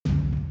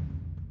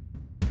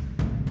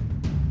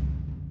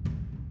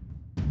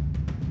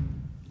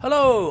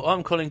Hello,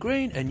 I'm Colin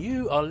Green and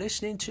you are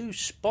listening to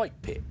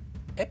Spike Pit,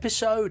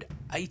 episode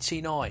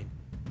 89.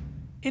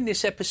 In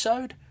this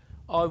episode,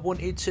 I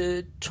wanted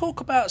to talk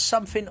about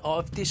something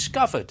I've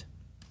discovered.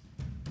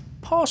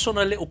 Pass on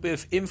a little bit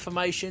of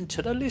information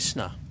to the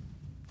listener.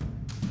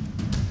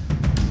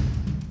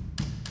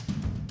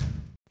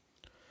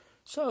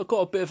 So I've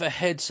got a bit of a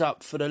heads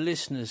up for the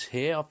listeners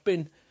here. I've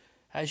been,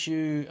 as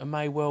you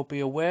may well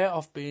be aware,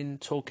 I've been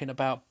talking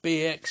about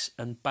BX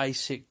and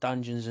basic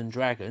Dungeons and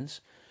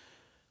Dragons.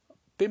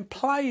 Been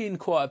playing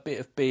quite a bit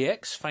of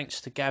BX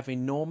thanks to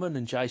Gavin Norman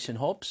and Jason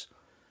Hobbs.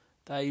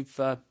 They've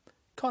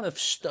kind of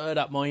stirred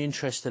up my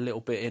interest a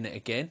little bit in it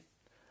again.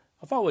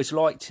 I've always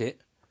liked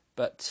it,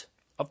 but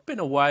I've been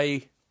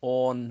away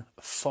on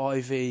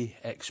 5e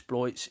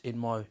exploits in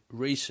my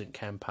recent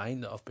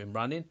campaign that I've been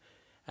running,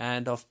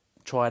 and I've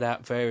tried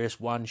out various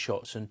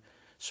one-shots and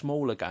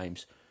smaller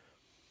games.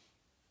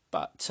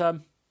 But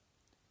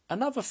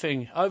another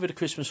thing, over the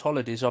Christmas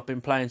holidays I've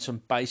been playing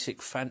some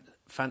basic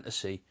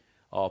fantasy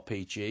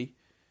RPG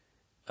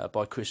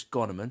by Chris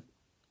Goneman,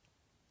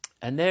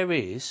 and there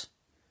is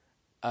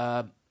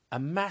a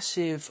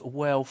massive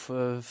wealth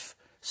of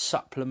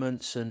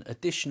supplements and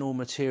additional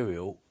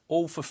material,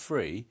 all for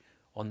free,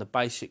 on the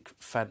Basic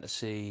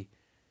Fantasy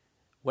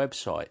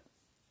website.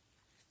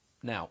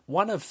 Now,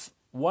 one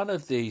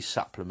of these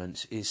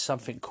supplements is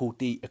something called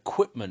the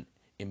Equipment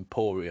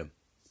Emporium,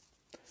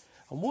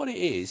 and what it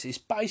is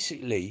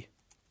basically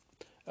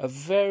a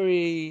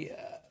very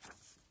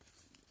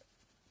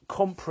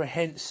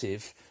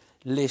comprehensive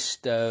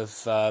list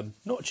of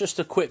not just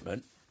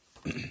equipment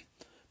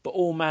but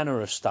all manner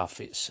of stuff.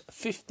 It's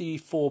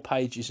 54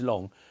 pages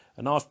long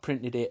and I've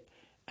printed it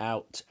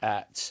out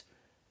at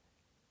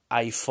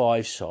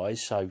A5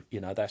 size, so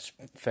that's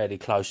fairly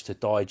close to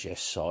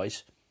digest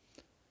size,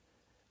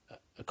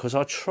 because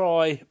I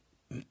try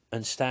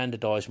and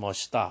standardise my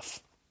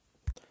stuff,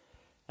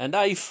 and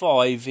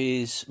A5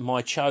 is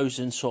my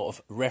chosen sort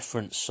of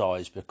reference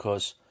size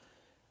because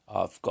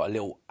I've got a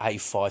little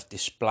A5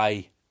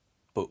 display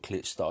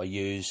booklets that I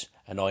use,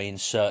 and I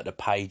insert the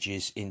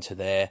pages into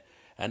there.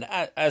 And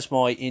as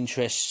my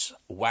interests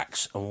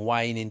wax and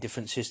wane in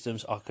different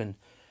systems, I can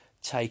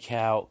take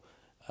out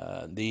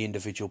the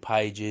individual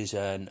pages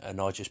and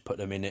I just put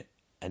them in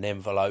an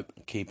envelope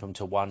and keep them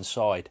to one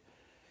side.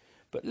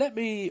 But let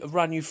me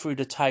run you through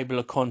the table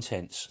of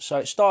contents. So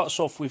it starts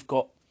off, we've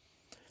got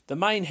the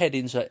main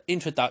headings are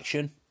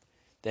introduction,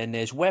 then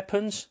there's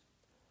weapons,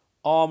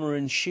 armour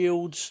and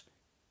shields,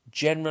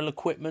 general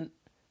equipment,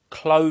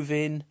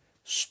 clothing,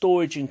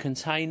 storage and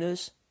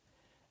containers,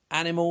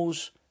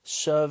 animals,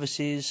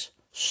 services,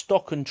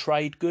 stock and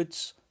trade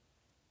goods,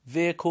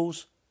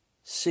 vehicles,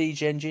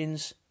 siege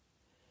engines.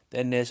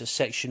 Then there's a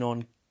section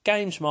on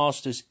Games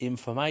Master's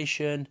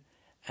information,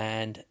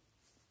 and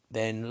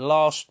then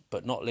last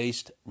but not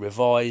least,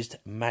 revised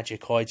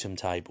magic item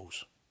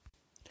tables.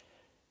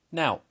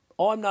 Now,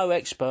 I'm no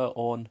expert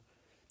on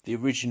the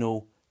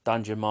original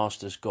Dungeon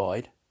Master's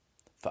Guide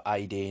for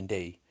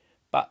AD&D,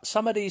 but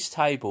some of these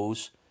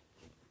tables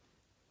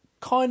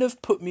kind of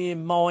put me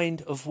in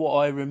mind of what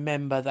I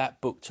remember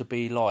that book to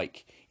be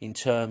like in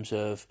terms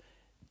of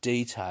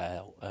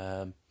detail.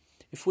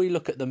 If we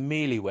look at the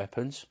melee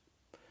weapons,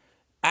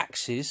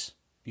 axes,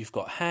 you've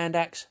got hand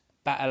axe,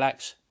 battle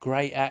axe,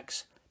 great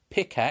axe,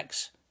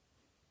 pickaxe,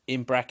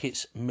 in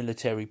brackets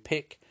military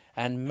pick,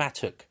 and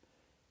mattock,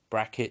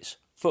 brackets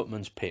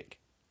footman's pick.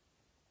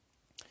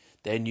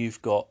 Then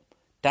you've got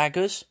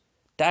daggers,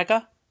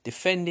 dagger,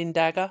 defending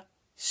dagger,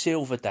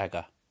 silver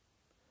dagger.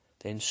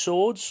 Then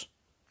swords,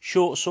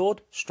 short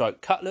sword,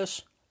 stroke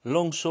cutlass,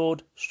 long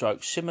sword,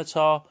 stroke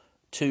scimitar,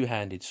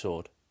 two-handed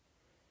sword.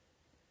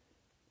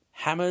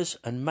 Hammers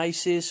and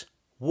maces,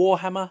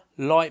 warhammer,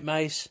 light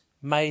mace,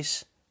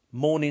 mace,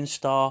 morning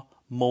star,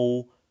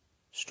 maul,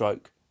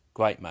 stroke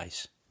great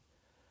mace.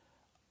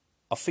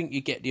 I think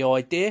you get the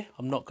idea.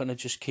 I'm not going to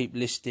just keep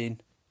listing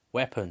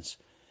weapons.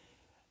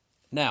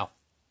 Now,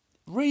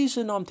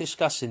 reason I'm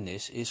discussing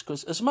this is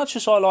because as much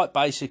as I like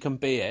Basic and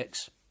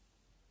BX,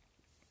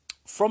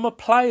 from a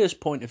player's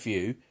point of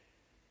view,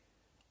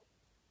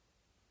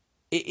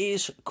 it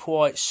is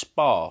quite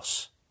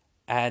sparse.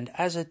 And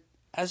as a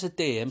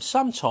DM,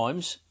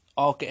 sometimes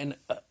I'll get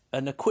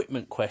an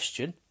equipment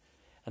question,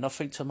 and I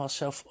think to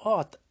myself,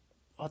 I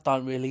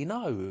don't really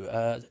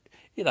know,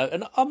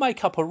 and I'll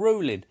make up a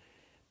ruling.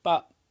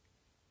 But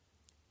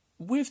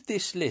with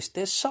this list,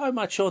 there's so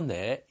much on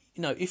there.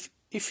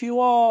 If you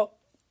are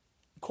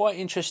quite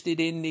interested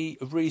in the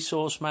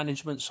resource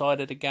management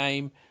side of the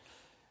game,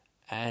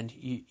 and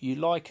you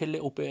like a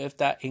little bit of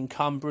that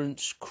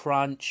encumbrance,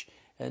 crunch,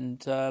 and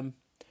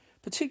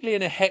particularly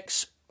in a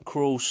hex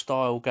crawl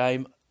style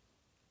game,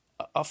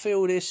 I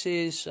feel this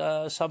is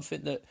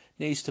something that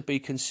needs to be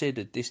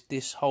considered.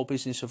 This whole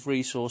business of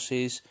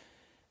resources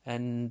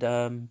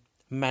and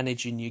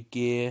managing your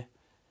gear,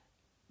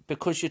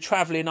 because you're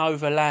travelling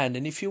overland,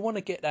 and if you want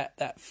to get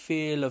that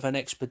feel of an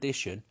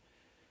expedition,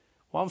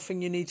 one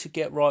thing you need to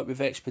get right with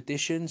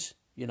expeditions,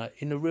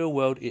 in the real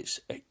world,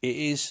 it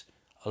is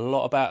a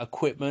lot about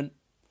equipment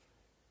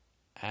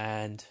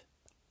and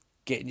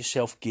getting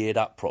yourself geared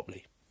up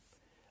properly.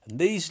 And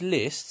these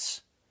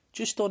lists,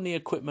 just on the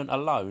equipment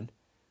alone,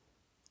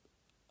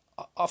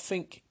 I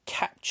think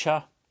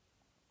capture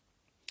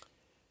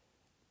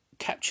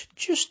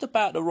just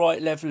about the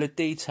right level of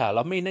detail.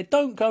 I mean, they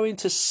don't go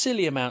into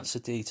silly amounts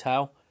of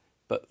detail,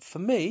 but for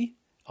me,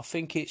 I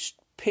think it's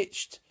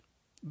pitched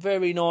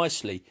very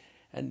nicely.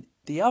 And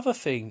the other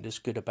thing that's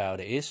good about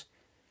it is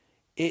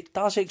it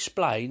does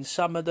explain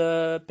some of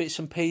the bits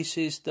and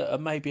pieces that are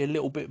maybe a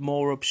little bit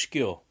more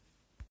obscure.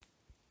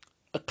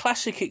 A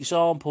classic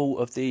example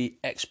of the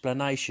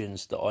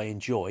explanations that I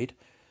enjoyed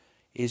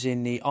is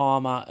in the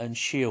armour and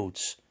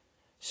shields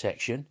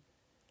section.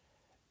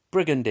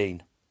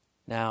 Brigandine.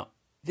 Now,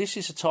 this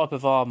is a type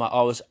of armour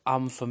I was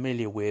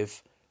unfamiliar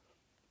with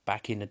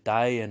back in the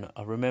day, and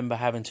I remember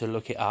having to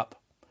look it up.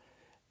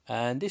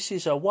 And this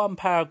is a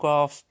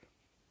 1-paragraph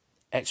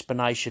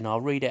explanation.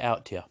 I'll read it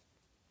out to you.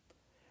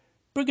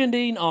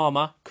 Brigandine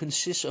armour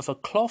consists of a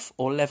cloth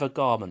or leather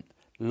garment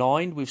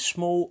lined with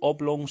small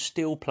oblong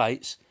steel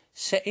plates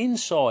set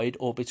inside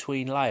or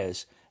between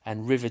layers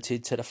and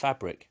riveted to the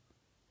fabric.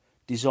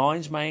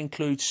 Designs may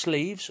include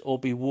sleeves or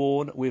be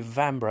worn with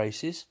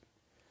vambraces.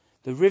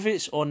 The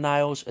rivets or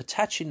nails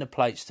attaching the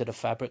plates to the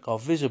fabric are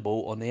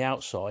visible on the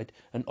outside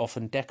and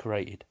often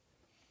decorated.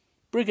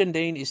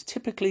 Brigandine is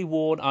typically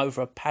worn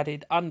over a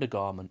padded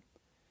undergarment.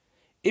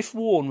 If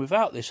worn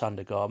without this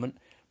undergarment,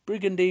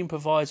 Brigandine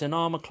provides an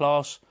armour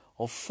class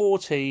of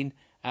 14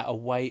 at a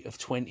weight of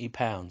 20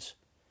 pounds.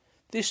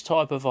 This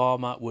type of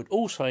armour would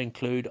also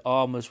include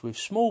armours with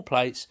small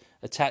plates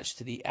attached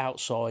to the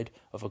outside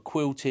of a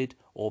quilted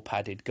or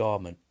padded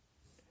garment.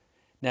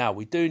 Now,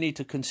 we do need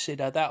to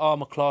consider that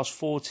armour class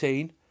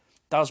 14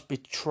 does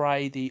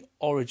betray the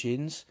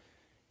origins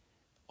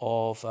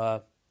of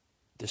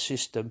the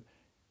system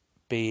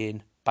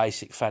being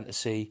basic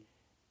fantasy,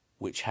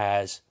 which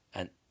has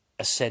an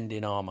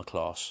ascending armour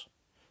class.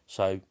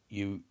 So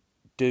you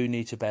do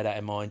need to bear that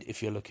in mind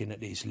if you're looking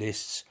at these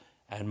lists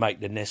and make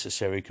the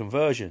necessary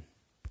conversion.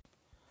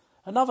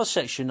 Another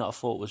section that I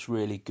thought was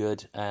really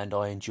good and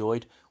I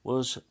enjoyed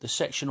was the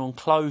section on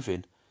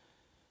clothing.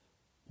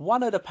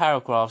 One of the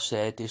paragraphs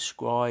there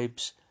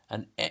describes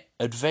an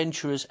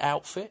adventurer's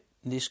outfit.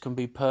 This can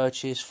be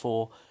purchased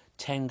for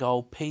 10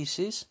 gold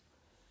pieces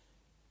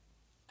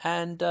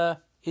and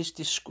is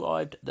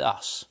described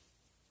thus.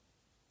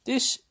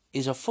 This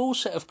is a full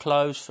set of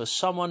clothes for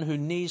someone who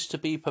needs to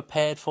be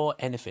prepared for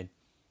anything.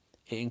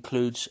 It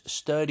includes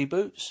sturdy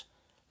boots,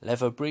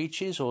 leather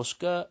breeches or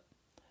skirt,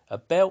 a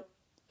belt,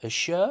 a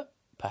shirt,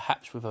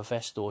 perhaps with a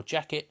vest or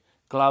jacket,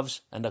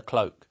 gloves and a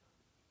cloak.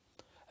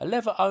 A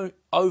leather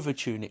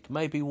overtunic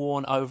may be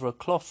worn over a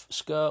cloth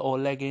skirt or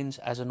leggings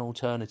as an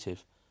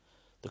alternative.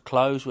 The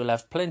clothes will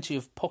have plenty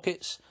of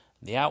pockets.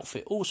 The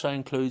outfit also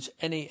includes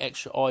any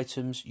extra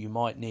items you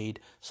might need,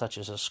 such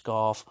as a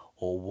scarf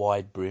or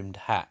wide-brimmed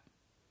hat.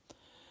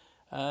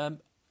 I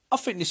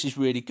think this is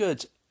really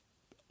good.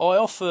 I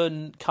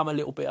often come a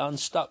little bit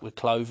unstuck with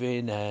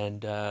clothing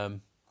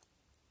and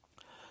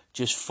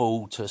just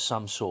fall to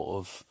some sort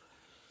of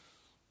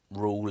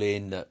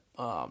ruling that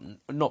I'm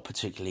not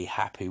particularly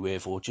happy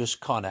with, or just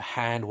kind of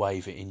hand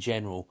wave it in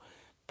general.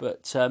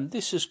 But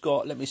this has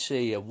got, let me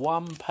see, a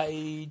 1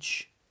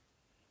 page,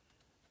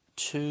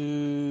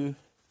 2,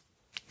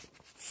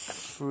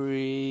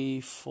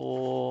 3,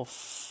 4,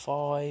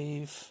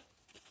 5.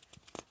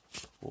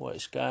 What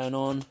is going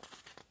on?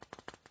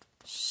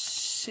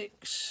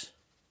 6,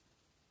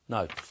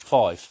 no,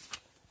 5,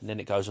 and then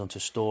it goes on to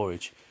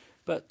storage.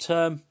 But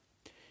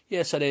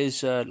yeah, so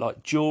there's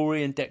like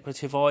jewellery and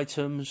decorative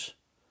items,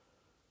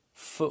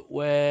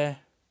 footwear,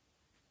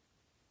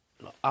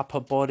 like upper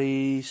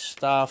body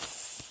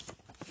stuff,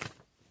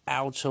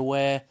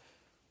 outerwear.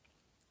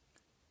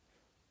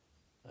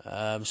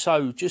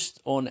 So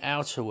just on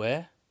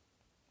outerwear,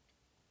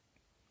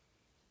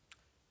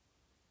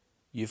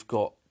 you've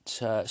got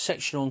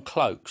section on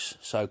cloaks.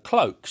 So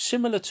cloak,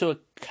 similar to a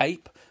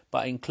cape,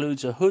 but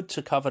includes a hood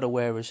to cover the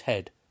wearer's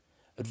head.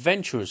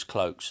 Adventurers'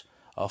 cloaks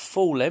are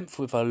full length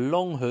with a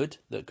long hood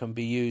that can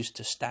be used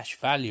to stash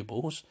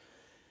valuables.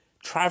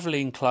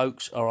 Travelling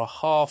cloaks are a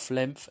half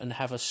length and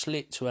have a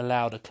slit to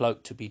allow the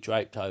cloak to be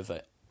draped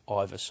over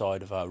either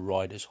side of a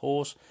rider's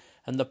horse.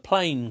 And the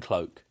plain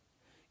cloak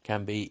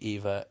can be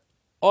either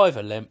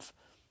length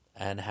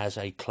and has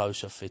a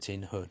closer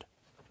fitting hood.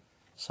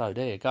 So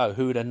there you go.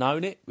 Who would have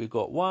known it? We've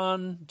got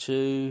 1,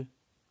 2,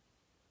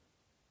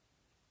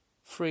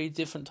 3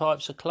 different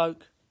types of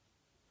cloak.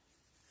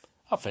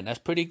 I think that's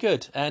pretty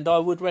good, and I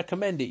would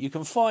recommend it. You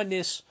can find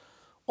this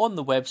on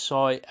the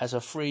website as a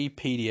free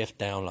PDF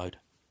download.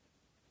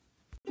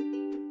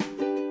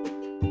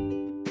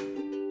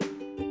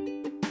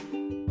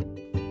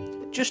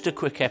 Just a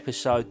quick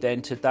episode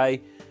then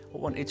today. I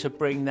wanted to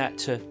bring that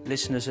to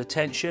listeners'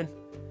 attention.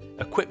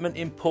 Equipment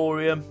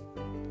Emporium,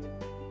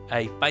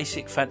 a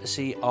basic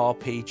fantasy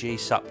RPG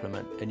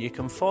supplement, and you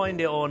can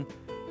find it on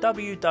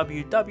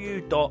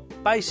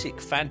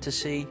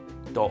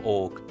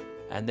www.basicfantasy.org,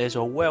 and there's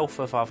a wealth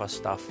of other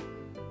stuff.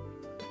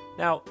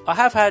 Now, I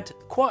have had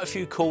quite a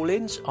few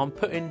call-ins. I'm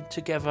putting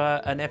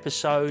together an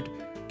episode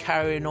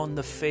carrying on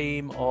the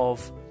theme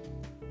of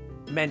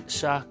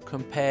Mensa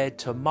compared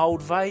to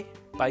Moldvay,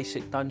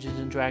 basic Dungeons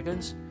and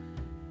Dragons,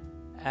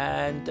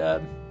 and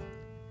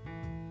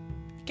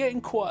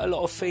getting quite a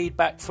lot of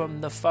feedback from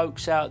the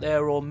folks out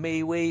there on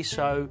MeWe,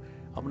 so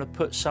I'm going to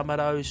put some of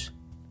those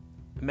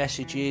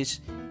messages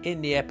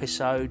in the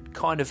episode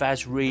kind of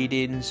as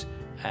readings,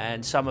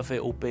 and some of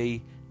it will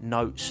be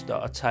notes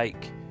that I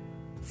take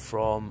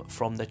from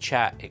the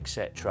chat,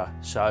 etc.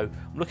 So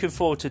I'm looking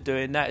forward to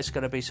doing that. It's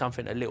going to be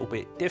something a little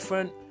bit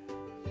different.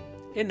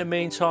 In the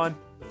meantime,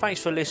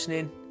 thanks for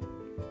listening.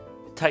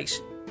 Take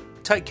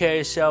care of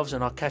yourselves,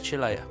 and I'll catch you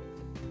later.